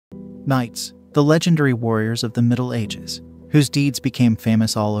Knights, the legendary warriors of the Middle Ages, whose deeds became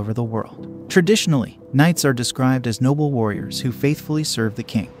famous all over the world. Traditionally, knights are described as noble warriors who faithfully serve the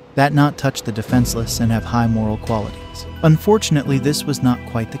king, that not touch the defenseless and have high moral qualities. Unfortunately, this was not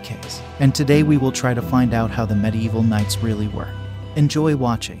quite the case, and today we will try to find out how the medieval knights really were. Enjoy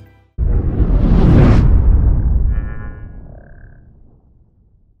watching.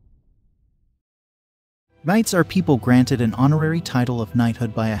 Knights are people granted an honorary title of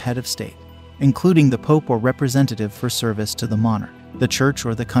knighthood by a head of state, including the Pope or representative for service to the monarch, the church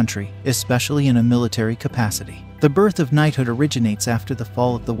or the country, especially in a military capacity. The birth of knighthood originates after the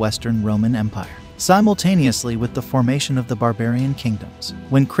fall of the Western Roman Empire, simultaneously with the formation of the barbarian kingdoms,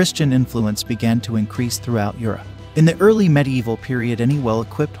 when Christian influence began to increase throughout Europe. In the early medieval period, any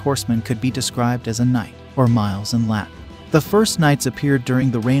well-equipped horseman could be described as a knight, or miles in Latin. The first knights appeared during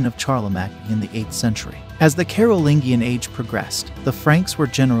the reign of Charlemagne in the 8th century. As the Carolingian age progressed, the Franks were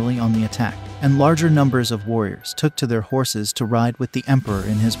generally on the attack, and larger numbers of warriors took to their horses to ride with the emperor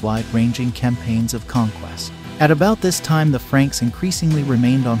in his wide-ranging campaigns of conquest. At about this time, the Franks increasingly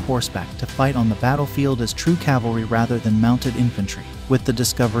remained on horseback to fight on the battlefield as true cavalry rather than mounted infantry, with the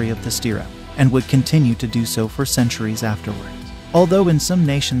discovery of the stirrup, and would continue to do so for centuries afterwards. Although in some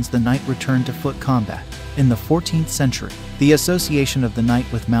nations the knight returned to foot combat, in the 14th century, the association of the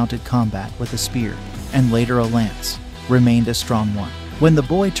knight with mounted combat with a spear, and later a lance, remained a strong one. When the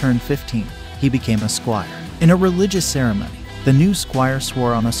boy turned 15, he became a squire. In a religious ceremony, the new squire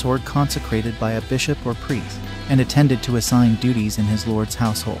swore on a sword consecrated by a bishop or priest, and attended to assign duties in his lord's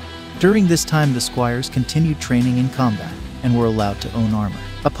household. During this time, the squires continued training in combat, and were allowed to own armor.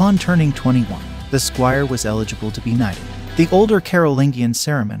 Upon turning 21, the squire was eligible to be knighted. The older Carolingian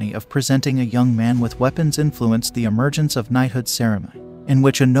ceremony of presenting a young man with weapons influenced the emergence of knighthood ceremony, in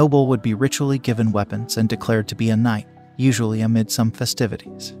which a noble would be ritually given weapons and declared to be a knight, usually amid some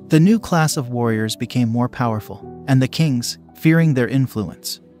festivities. The new class of warriors became more powerful, and the kings, fearing their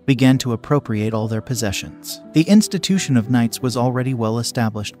influence, began to appropriate all their possessions. The institution of knights was already well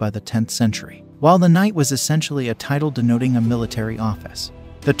established by the 10th century. While the knight was essentially a title denoting a military office,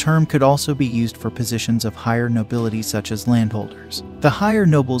 the term could also be used for positions of higher nobility such as landholders. The higher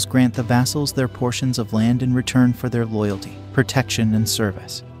nobles grant the vassals their portions of land in return for their loyalty, protection, and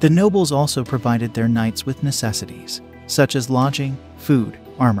service. The nobles also provided their knights with necessities, such as lodging, food,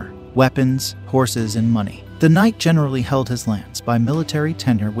 armor, weapons, horses, and money. The knight generally held his lands by military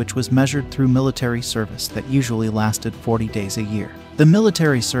tenure, which was measured through military service that usually lasted 40 days a year. The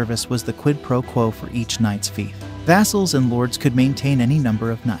military service was the quid pro quo for each knight's fief. Vassals and lords could maintain any number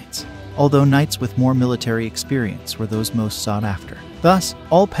of knights, although knights with more military experience were those most sought after. Thus,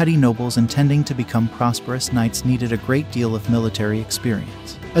 all petty nobles intending to become prosperous knights needed a great deal of military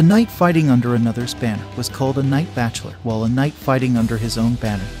experience. A knight fighting under another's banner was called a knight bachelor, while a knight fighting under his own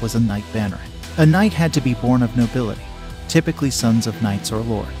banner was a knight banneret. A knight had to be born of nobility, typically sons of knights or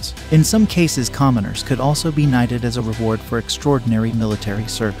lords. In some cases, commoners could also be knighted as a reward for extraordinary military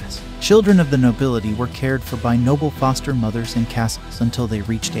service. Children of the nobility were cared for by noble foster mothers in castles until they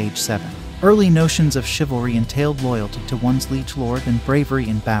reached age 7. Early notions of chivalry entailed loyalty to one's liege lord and bravery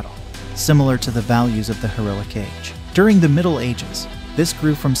in battle, similar to the values of the heroic age. During the Middle Ages, this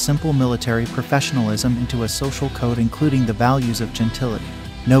grew from simple military professionalism into a social code including the values of gentility,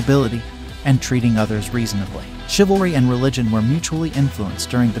 nobility, and treating others reasonably. Chivalry and religion were mutually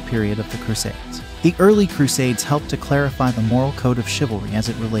influenced during the period of the Crusades. The early Crusades helped to clarify the moral code of chivalry as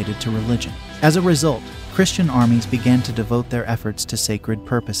it related to religion. As a result, Christian armies began to devote their efforts to sacred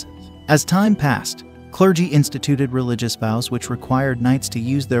purposes. As time passed, clergy instituted religious vows which required knights to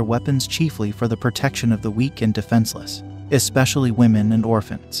use their weapons chiefly for the protection of the weak and defenseless, especially women and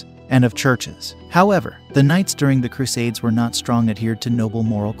orphans, and of churches. However, the knights during the Crusades were not strong adhered to noble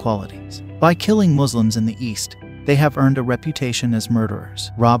moral qualities. By killing Muslims in the East, they have earned a reputation as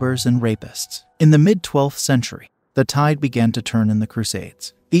murderers, robbers, and rapists. In the mid-12th century, the tide began to turn in the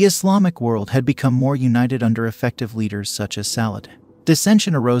Crusades. The Islamic world had become more united under effective leaders such as Saladin.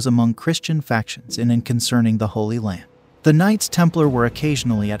 Dissension arose among Christian factions in and concerning the Holy Land. The Knights Templar were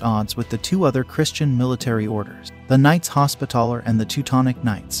occasionally at odds with the two other Christian military orders, the Knights Hospitaller and the Teutonic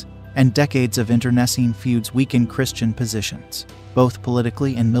Knights, and decades of internecine feuds weakened Christian positions, both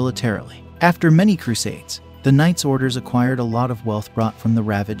politically and militarily. After many crusades, the Knights' orders acquired a lot of wealth brought from the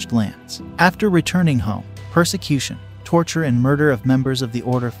ravaged lands. After returning home, persecution, torture, and murder of members of the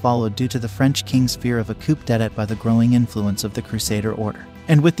order followed due to the French king's fear of a coup d'état by the growing influence of the Crusader order.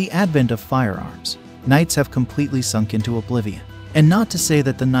 And with the advent of firearms, knights have completely sunk into oblivion. And not to say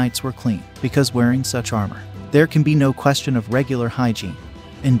that the knights were clean, because wearing such armor, there can be no question of regular hygiene,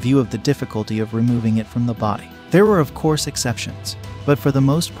 in view of the difficulty of removing it from the body. There were of course exceptions, but for the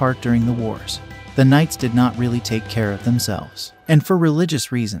most part during the wars, the knights did not really take care of themselves. And for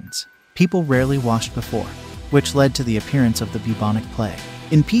religious reasons, people rarely washed before, which led to the appearance of the bubonic plague.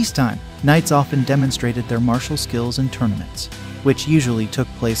 In peacetime, knights often demonstrated their martial skills in tournaments, which usually took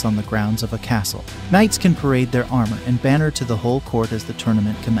place on the grounds of a castle. Knights can parade their armor and banner to the whole court as the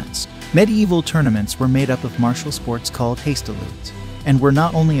tournament commenced. Medieval tournaments were made up of martial sports called hasteludes, and were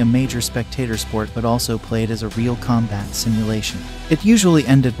not only a major spectator sport but also played as a real combat simulation. It usually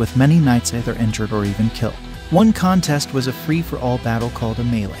ended with many knights either injured or even killed. One contest was a free-for-all battle called a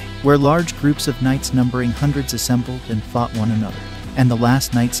melee, where large groups of knights numbering hundreds assembled and fought one another, and the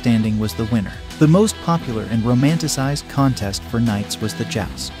last knight standing was the winner. The most popular and romanticized contest for knights was the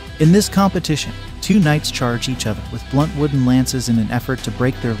joust. In this competition, two knights charge each other with blunt wooden lances in an effort to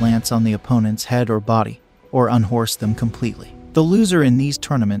break their lance on the opponent's head or body, or unhorse them completely. The loser in these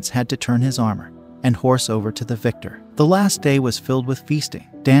tournaments had to turn his armor and horse over to the victor. The last day was filled with feasting,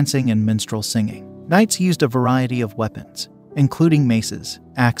 dancing, and minstrel singing. Knights used a variety of weapons, including maces,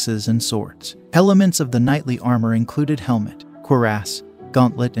 axes, and swords. Elements of the knightly armor included helmet, cuirass,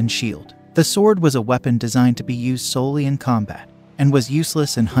 gauntlet, and shield. The sword was a weapon designed to be used solely in combat, and was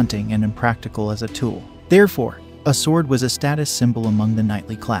useless in hunting and impractical as a tool. Therefore, a sword was a status symbol among the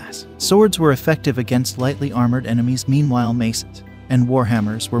knightly class. Swords were effective against lightly armored enemies, meanwhile maces and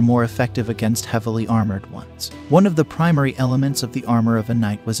warhammers were more effective against heavily armored ones. One of the primary elements of the armor of a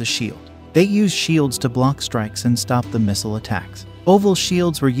knight was a shield. They used shields to block strikes and stop the missile attacks. Oval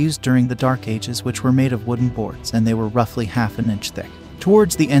shields were used during the Dark Ages, which were made of wooden boards, and they were roughly half an inch thick.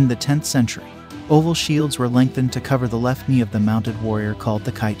 Towards the end of the 10th century, oval shields were lengthened to cover the left knee of the mounted warrior, called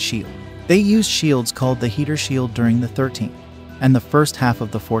the kite shield. They used shields called the heater shield during the 13th and the first half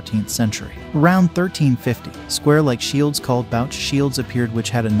of the 14th century. Around 1350, square-like shields called bouch shields appeared,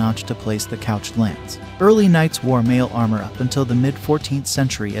 which had a notch to place the couched lance. Early knights wore mail armor up until the mid-14th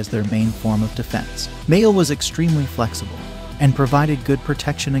century as their main form of defense. Mail was extremely flexible and provided good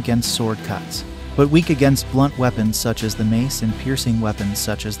protection against sword cuts, but weak against blunt weapons such as the mace and piercing weapons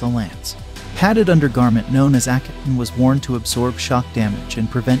such as the lance. Padded undergarment known as akatan was worn to absorb shock damage and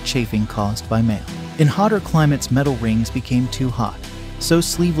prevent chafing caused by mail. In hotter climates, metal rings became too hot, so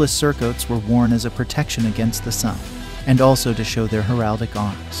sleeveless surcoats were worn as a protection against the sun, and also to show their heraldic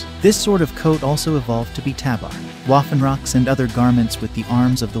arms. This sort of coat also evolved to be tabard, waffenrocks, and other garments with the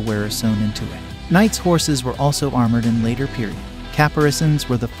arms of the wearer sewn into it. Knights' horses were also armored in later period. Caparisons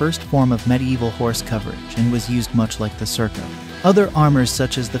were the first form of medieval horse coverage and was used much like the surcoat. Other armors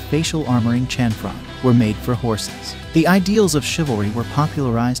such as the facial armoring chanfron were made for horses. The ideals of chivalry were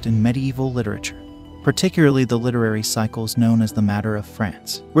popularized in medieval literature, particularly the literary cycles known as the Matter of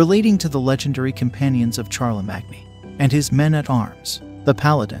France, relating to the legendary companions of Charlemagne and his men-at-arms, the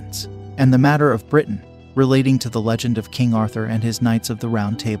Paladins, and the Matter of Britain, relating to the legend of King Arthur and his Knights of the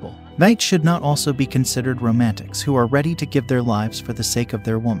Round Table. Knights should not also be considered romantics who are ready to give their lives for the sake of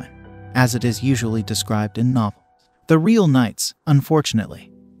their woman, as it is usually described in novels. The real knights,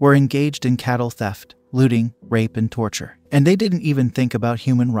 unfortunately, were engaged in cattle theft, looting, rape, and torture, and they didn't even think about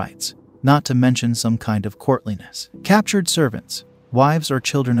human rights, not to mention some kind of courtliness. Captured servants, wives, or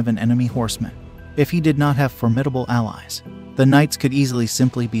children of an enemy horseman, if he did not have formidable allies, the knights could easily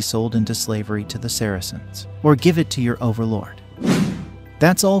simply be sold into slavery to the Saracens, or give it to your overlord.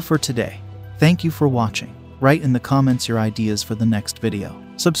 That's all for today. Thank you for watching. Write in the comments your ideas for the next video.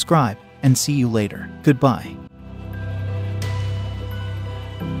 Subscribe, and see you later. Goodbye.